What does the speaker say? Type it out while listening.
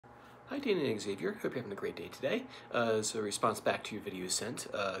Hi, Dana and Xavier. Hope you're having a great day today. As a response back to your video sent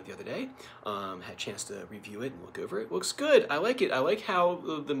the other day, had a chance to review it and look over it. Looks good. I like it. I like how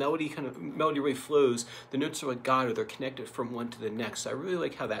the melody really flows. The notes are like God, or they're connected from one to the next. So I really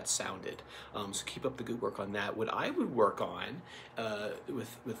like how that sounded. So keep up the good work on that. What I would work on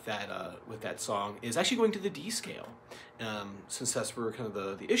with that song is actually going to the D scale. Since that's where kind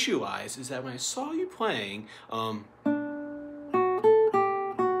of the issue lies, is that when I saw you playing.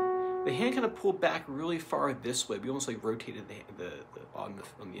 The hand kind of pulled back really far this way. We almost like rotated on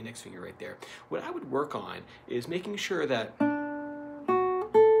the index finger right there. What I would work on is making sure that,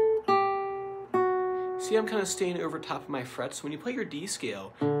 see, I'm kind of staying over top of my frets. So when you play your D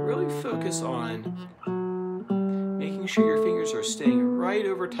scale, really focus on making sure your fingers are staying right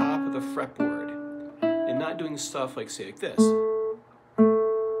over top of the fretboard and not doing stuff like, say, like this,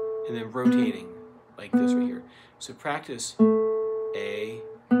 and then rotating like this right here. So practice A,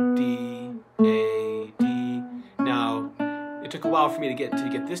 D, A, D. Now, it took a while for me to get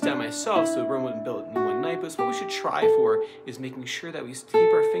this down myself, so Rome wasn't built in one night, but what we should try for is making sure that we keep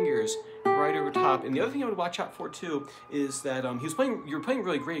our fingers right over top. And the other thing I would watch out for too is that you were playing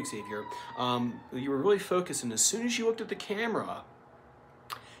really great, Xavier. You were really focused, and as soon as you looked at the camera,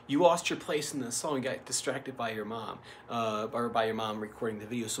 you lost your place in the song and got distracted by your mom, or by your mom recording the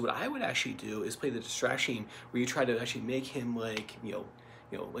video. So what I would actually do is play the distraction where you try to actually make him like,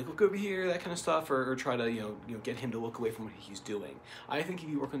 like look over here, that kind of stuff, or try to, get him to look away from what he's doing. I think if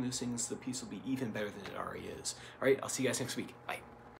you work on those things, the piece will be even better than it already is. All right, I'll see you guys next week. Bye.